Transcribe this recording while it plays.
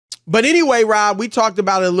But anyway, Rob, we talked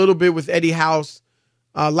about it a little bit with Eddie House.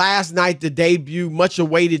 Last night, the debut, much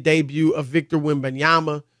awaited debut of Victor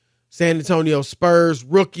Wembanyama, San Antonio Spurs,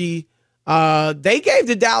 rookie. They gave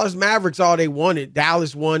the Dallas Mavericks all they wanted.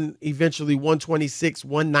 Dallas won eventually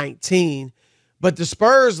 126-119. But the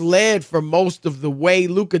Spurs led for most of the way.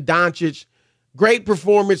 Luka Doncic, great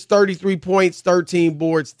performance, 33 points, 13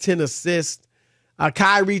 boards, 10 assists.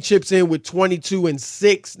 Kyrie chips in with 22 and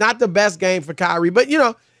 6. Not the best game for Kyrie, but,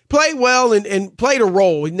 played well and played a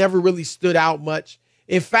role. He never really stood out much.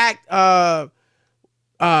 In fact,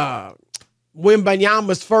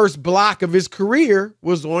 Wembanyama's first block of his career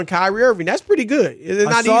was on Kyrie Irving. That's pretty good. It's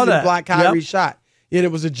not easy to block Kyrie's shot. And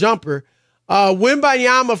it was a jumper.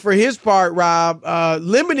 Wembanyama, for his part, Rob,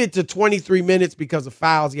 limited to 23 minutes because of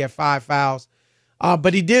fouls. He had 5 fouls.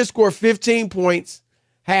 But he did score 15 points,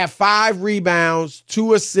 had 5 rebounds,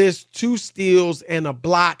 2 assists, 2 steals, and a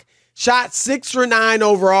block. Shot 6 for 9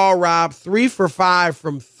 overall, Rob, 3 for 5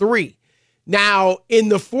 from 3. Now, in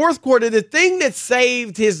the fourth quarter, the thing that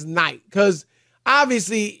saved his night, because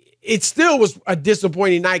obviously it still was a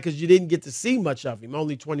disappointing night because you didn't get to see much of him,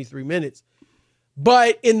 only 23 minutes.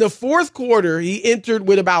 But in the fourth quarter, he entered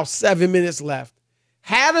with about 7 minutes left,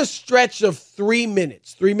 had a stretch of 3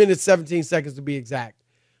 minutes, 3 minutes, 17 seconds to be exact,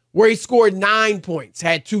 where he scored 9 points,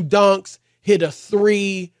 had 2 dunks, hit a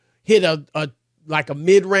 3, hit a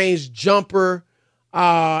mid-range jumper,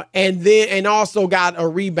 and also got a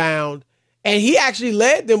rebound. And he actually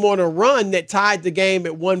led them on a run that tied the game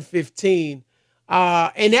at 115.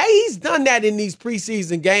 And he's done that in these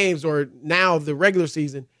preseason games, or now the regular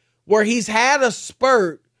season, where he's had a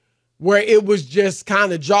spurt where it was just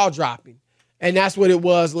kind of jaw-dropping. And that's what it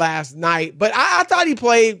was last night. But I thought he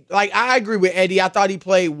played, I agree with Eddie. I thought he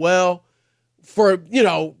played well for,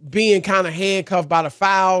 being kind of handcuffed by the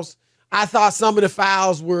fouls. I thought some of the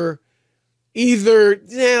fouls were either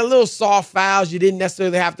a little soft fouls you didn't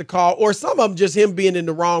necessarily have to call, or some of them just him being in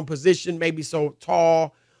the wrong position, maybe so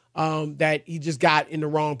tall that he just got in the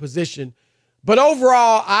wrong position. But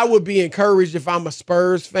overall, I would be encouraged if I'm a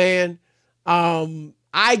Spurs fan. I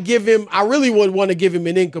really would want to give him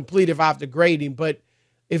an incomplete if I have to grade him. But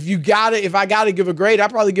if I gotta give a grade,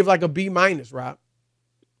 I'd probably give like a B-, Rob.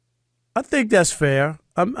 I think that's fair.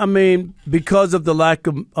 I mean, because of the lack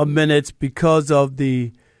of minutes, because of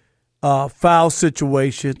the foul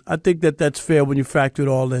situation, I think that's fair when you factor it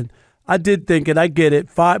all in. I did think it. I get it.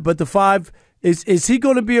 5, but the 5, is he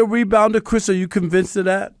going to be a rebounder, Chris? Are you convinced of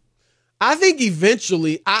that? I think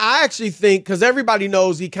eventually. I actually think, because everybody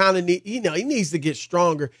knows he kind of he needs to get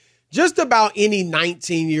stronger. Just about any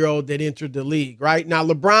 19-year-old that entered the league, right? Now,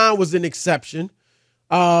 LeBron was an exception,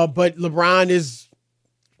 but LeBron is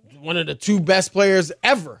one of the 2 best players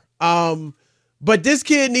ever. But this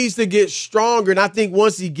kid needs to get stronger. And I think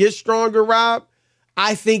once he gets stronger, Rob,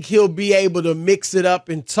 I think he'll be able to mix it up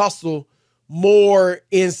and tussle more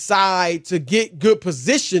inside to get good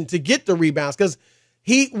position to get the rebounds. Because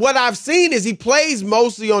what I've seen is he plays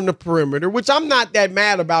mostly on the perimeter, which I'm not that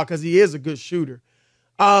mad about because he is a good shooter.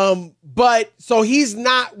 But so he's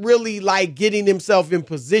not really getting himself in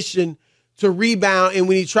position to rebound. And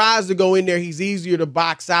when he tries to go in there, he's easier to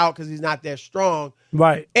box out because he's not that strong.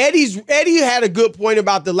 Right. Eddie had a good point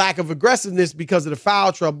about the lack of aggressiveness because of the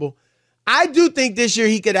foul trouble. I do think this year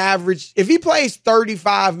he could average, if he plays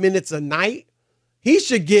 35 minutes a night, he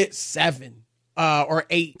should get 7 or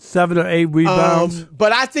 8. 7 or 8 rebounds.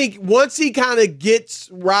 But I think once he kind of gets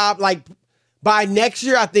Rob, by next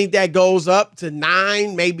year, I think that goes up to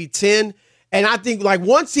 9, maybe 10. And I think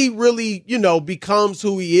once he really, becomes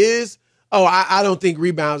who he is, I don't think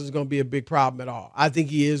rebounds is going to be a big problem at all. I think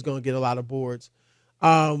he is going to get a lot of boards.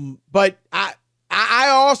 But I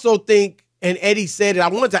also think, and Eddie said it, I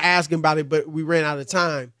wanted to ask him about it, but we ran out of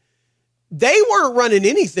time. They weren't running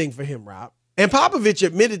anything for him, Rob. And Popovich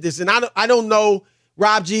admitted this, and I don't know,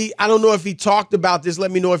 Rob G, I don't know if he talked about this.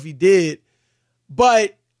 Let me know if he did.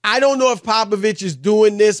 But I don't know if Popovich is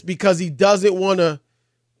doing this because he doesn't want to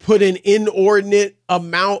put an inordinate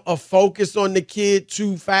amount of focus on the kid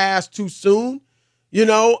too fast, too soon,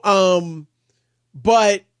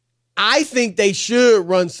 but I think they should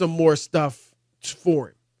run some more stuff for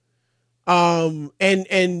him.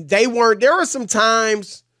 And there were some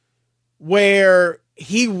times where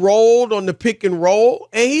he rolled on the pick and roll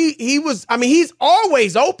and he's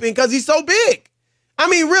always open because he's so big. I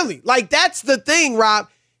mean, really, that's the thing, Rob.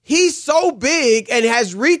 He's so big and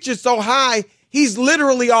has reaches so high. He's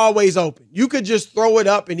literally always open. You could just throw it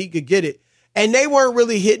up and he could get it. And they weren't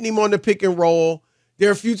really hitting him on the pick and roll. There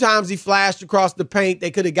are a few times he flashed across the paint.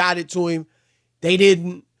 They could have got it to him. They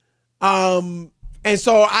didn't. And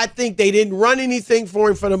so I think they didn't run anything for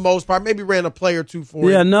him for the most part. Maybe ran a play or two for him.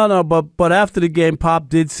 Yeah, no. But after the game, Pop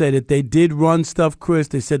did say that they did run stuff, Chris.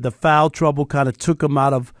 They said the foul trouble kind of took him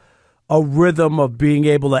out of a rhythm of being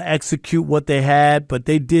able to execute what they had. But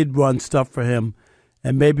they did run stuff for him.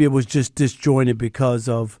 And maybe it was just disjointed because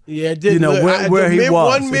of it didn't look, where he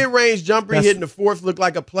was. One mid-range jumper he hit in the fourth looked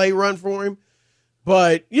like a play run for him.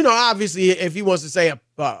 But, obviously if he wants to say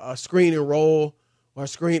a screen and roll or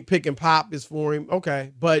screen pick and pop is for him,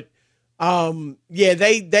 okay. But, I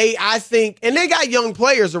think – and they got young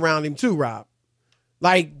players around him too, Rob.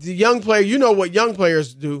 Like the young player, you know what young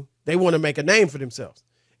players do. They want to make a name for themselves.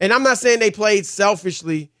 And I'm not saying they played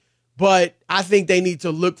selfishly, but I think they need to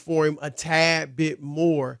look for him a tad bit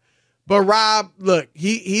more. But Rob, look,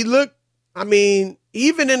 he looked,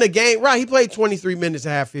 even in a game, Rob, he played 23 minutes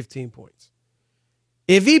and had 15 points.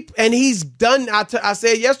 He's done, I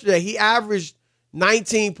said yesterday, he averaged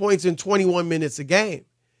 19 points in 21 minutes a game.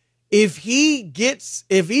 If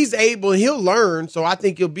he's able, he'll learn, so I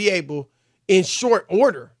think he'll be able in short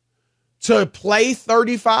order to play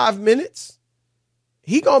 35 minutes,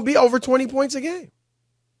 he going to be over 20 points a game.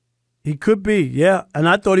 He could be, yeah. And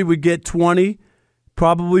I thought he would get 20.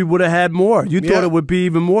 Probably would have had more. You thought it would be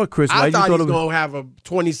even more, Chris, right? I thought he was going to have a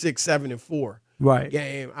 26, 7, and 4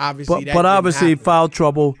 game. Obviously, but obviously, foul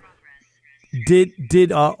trouble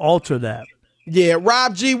did alter that. Yeah,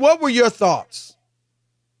 Rob G., what were your thoughts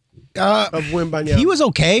of Wembanyama? He was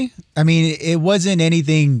okay. It wasn't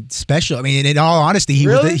anything special. In all honesty,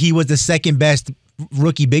 he was the second best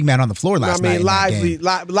rookie big man on the floor last night.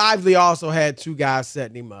 Lively also had two guys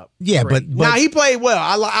setting him up. Yeah, but now he played well.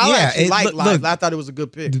 I actually like Lively. I thought it was a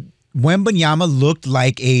good pick. Wembanyama looked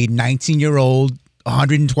like a 19-year-old,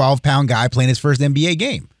 112-pound guy playing his first NBA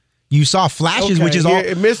game. You saw flashes, which is all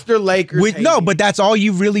Mr. Lakers. But that's all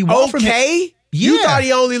you really want from him. Okay, you thought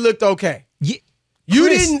he only looked okay. Yeah, you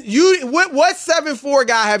didn't. What 7'4"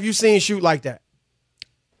 guy have you seen shoot like that?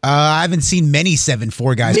 I haven't seen many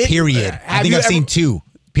 7'4" guys, period. I think I've seen two,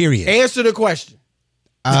 period. Answer the question.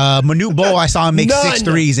 Manute Bol, I saw him make 6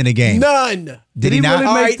 threes in a game. None. Did he not?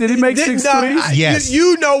 Really did he make 6 threes? Yes.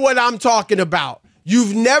 You know what I'm talking about.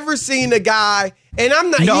 You've never seen a guy, and I'm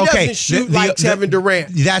not. He doesn't shoot like Kevin Durant.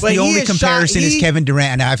 That's the only comparison is Kevin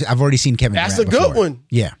Durant, and I've already seen Kevin Durant. That's a good one.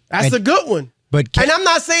 Yeah, that's a good one. And I'm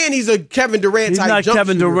not saying he's a Kevin Durant type. He's not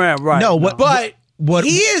Kevin Durant, right? No, but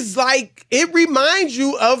he is like, it reminds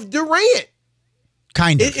you of Durant.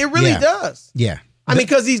 Kind of. It really does. Yeah.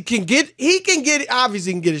 Because he can get,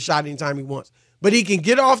 obviously he can get a shot anytime he wants, but he can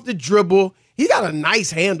get off the dribble. He got a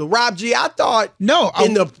nice handle. Rob G., I thought in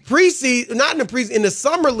the preseason, not in the preseason, in the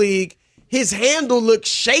summer league, his handle looked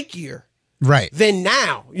shakier. Right. Than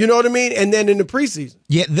now. You know what I mean? And then in the preseason.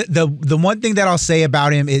 Yeah, the one thing that I'll say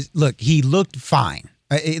about him is, look, he looked fine.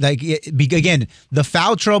 Again, the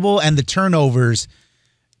foul trouble and the turnovers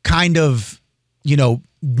kind of,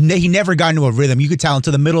 he never got into a rhythm. You could tell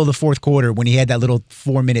until the middle of the fourth quarter when he had that little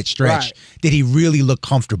 4-minute stretch that he really looked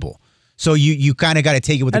comfortable. So you kind of got to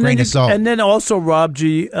take it with a grain of salt. And then also, Rob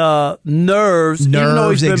G., nerves. Even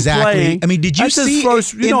though he's been exactly. Playing, did you see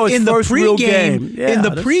in the pregame? Yeah, in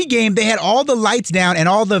the pregame, they had all the lights down and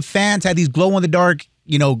all the fans had these glow-in-the-dark,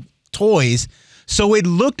 toys. So it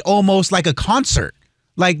looked almost like a concert.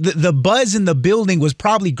 Like the buzz in the building was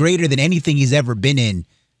probably greater than anything he's ever been in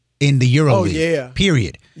the EuroLeague. Yeah.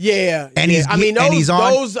 Period. Yeah. And he's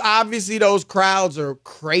those crowds are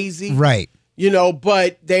crazy. Right.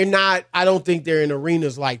 But they're not. I don't think they're in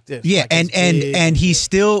arenas like this. Yeah, like and he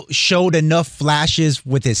still showed enough flashes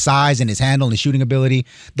with his size and his handle and his shooting ability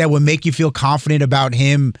that would make you feel confident about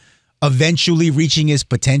him eventually reaching his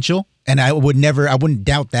potential. And I wouldn't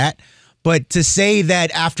doubt that. But to say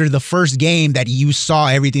that after the first game that you saw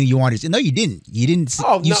everything you wanted to see, no, you didn't. You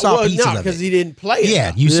saw pieces of it. Because he didn't play it.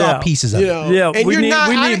 Yeah, you saw pieces of it. Yeah, and we need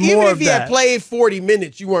more even of if he had played 40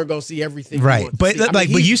 minutes, you weren't going to see everything. Right, but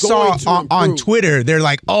you saw on Twitter, they're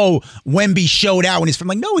like, "Oh, Wemby showed out when he's from."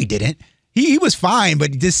 Like, no, he didn't. He was fine,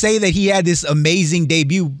 but to say that he had this amazing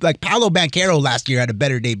debut, like Paolo Banchero last year had a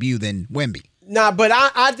better debut than Wemby. Nah, but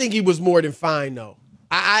I think he was more than fine though.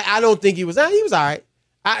 I don't think he was. He was all right.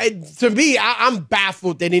 To me, I'm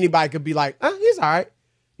baffled that anybody could be like, he's all right.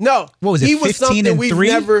 No. What was it, he was 15 and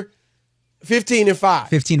 3? 15 and 5.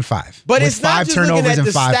 15 and 5. But with it's not 5 just turnovers looking at and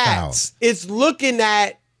the 5 stats. fouls. It's looking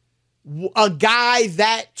at a guy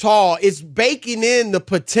that tall. It's baking in the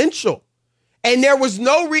potential. And there was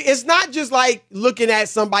it's not just like looking at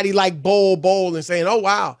somebody like Bol and saying, oh,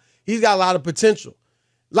 wow, he's got a lot of potential.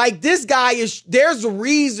 Like this guy there's a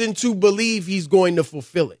reason to believe he's going to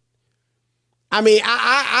fulfill it.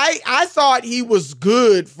 I thought he was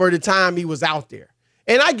good for the time he was out there.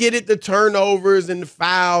 And I get it, the turnovers and the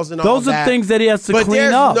fouls and all that. Those are things that he has to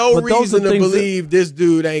clean up. But there's no reason to believe this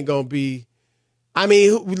dude ain't going to be. I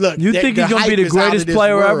mean, look. You think he's going to be the greatest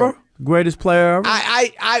player ever? Greatest player ever?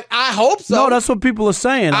 I hope so. No, that's what people are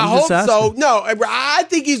saying. I hope so. No, I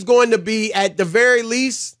think he's going to be, at the very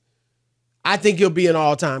least, I think he'll be an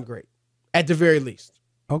all-time great. At the very least.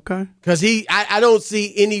 Okay. Because I don't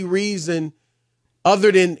see any reason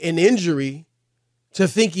other than an injury to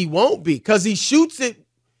think he won't be. Because he shoots it,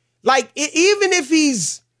 like, even if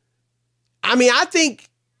he's, I mean, I think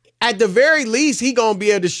at the very least, he going to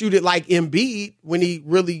be able to shoot it like Embiid when he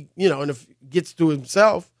really, and if gets to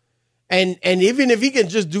himself. And even if he can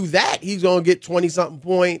just do that, he's going to get 20-something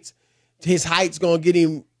points. His height's going to get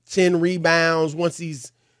him 10 rebounds once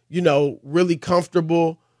he's, really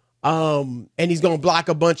comfortable. And he's going to block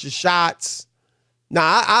a bunch of shots.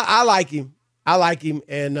 Nah, I like him. I like him.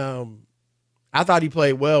 And I thought he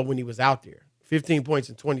played well when he was out there. 15 points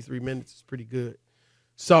in 23 minutes is pretty good.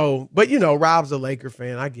 So, but Rob's a Laker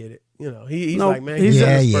fan. I get it. He's like, man,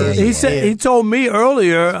 he told me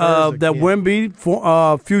earlier that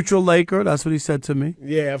Wemby, future Laker. That's what he said to me.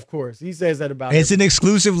 Yeah, of course. He says that about It's an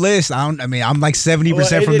exclusive list. I'm like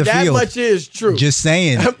 70% from the that field. That much is true. Just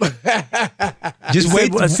saying. Just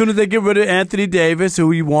wait. As soon as they get rid of Anthony Davis, who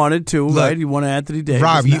he wanted to, right? He wanted Anthony Davis.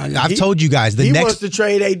 Rob, I've told you guys. He wants to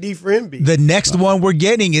trade AD for Embiid. The next one we're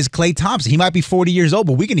getting is Klay Thompson. He might be 40 years old,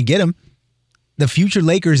 but we're going to get him. The future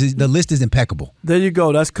Lakers, the list is impeccable. There you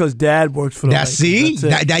go. That's because Dad works for the Lakers. See?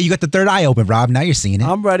 Now you got the third eye open, Rob. Now you're seeing it.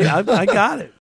 I'm ready. I got it.